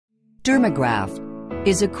Dermagraft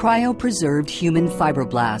is a cryopreserved human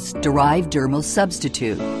fibroblast-derived dermal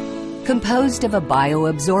substitute composed of a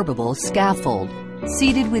bioabsorbable scaffold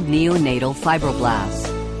seeded with neonatal fibroblasts.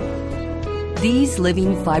 These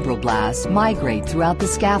living fibroblasts migrate throughout the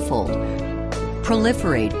scaffold,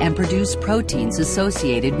 proliferate and produce proteins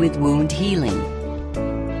associated with wound healing.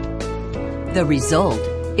 The result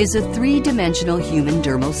is a three-dimensional human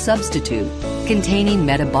dermal substitute containing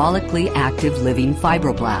metabolically active living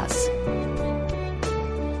fibroblasts.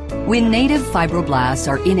 When native fibroblasts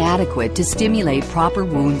are inadequate to stimulate proper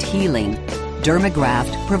wound healing,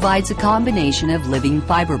 Dermagraft provides a combination of living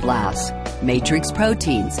fibroblasts, matrix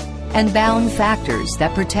proteins, and bound factors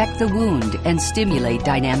that protect the wound and stimulate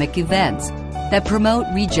dynamic events that promote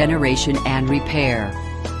regeneration and repair.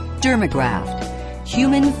 Dermagraft,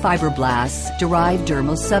 human fibroblasts-derived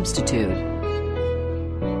dermal substitute.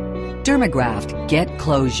 Dermagraft, get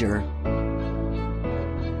closure.